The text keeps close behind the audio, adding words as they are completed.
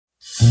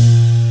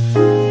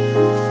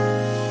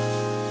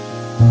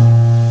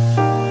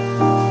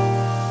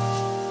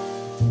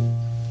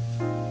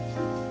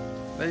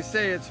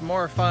it's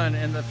more fun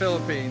in the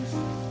Philippines.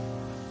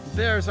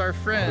 There's our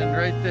friend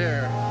right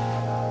there.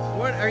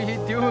 What are you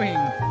doing?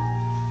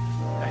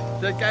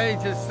 The guy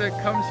just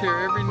comes here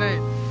every night.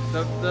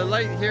 The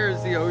light here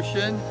is the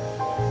ocean,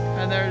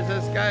 and there's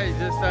this guy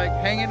just like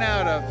hanging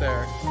out up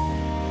there.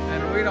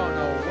 And we don't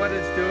know what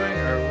it's doing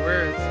or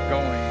where it's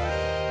going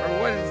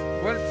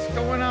or what's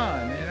going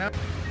on, you know?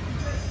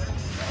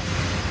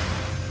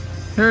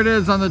 Here it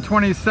is on the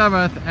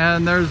 27th,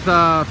 and there's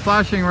a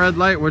flashing red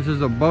light, which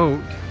is a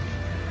boat.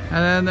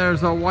 And then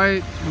there's a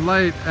white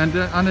light and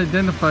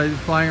unidentified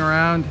flying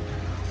around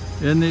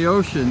in the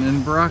ocean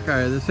in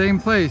Boracay, the same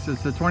place.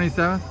 It's the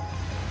 27th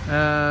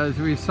as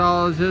we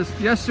saw just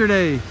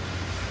yesterday.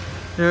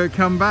 It would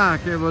come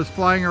back. It was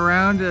flying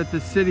around at the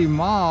city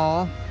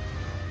mall.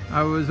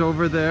 I was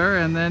over there,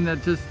 and then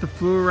it just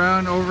flew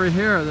around over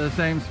here, the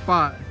same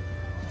spot.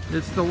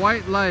 It's the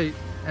white light,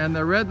 and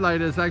the red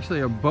light is actually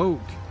a boat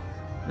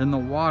in the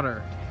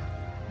water.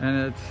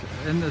 And it's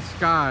in the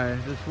sky,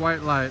 this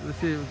white light. Let's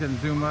see if we can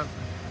zoom up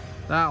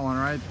that one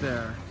right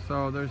there.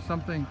 So there's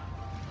something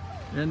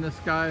in the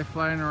sky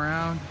flying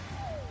around,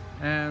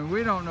 and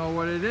we don't know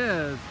what it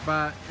is,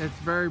 but it's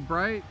very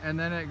bright, and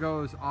then it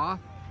goes off,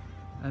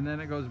 and then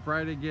it goes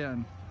bright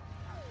again.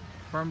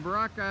 From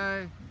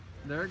Boracay,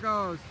 there it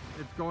goes.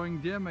 It's going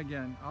dim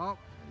again. Oh,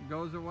 it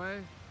goes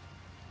away.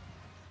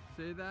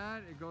 See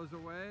that? It goes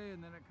away,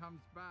 and then it comes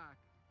back.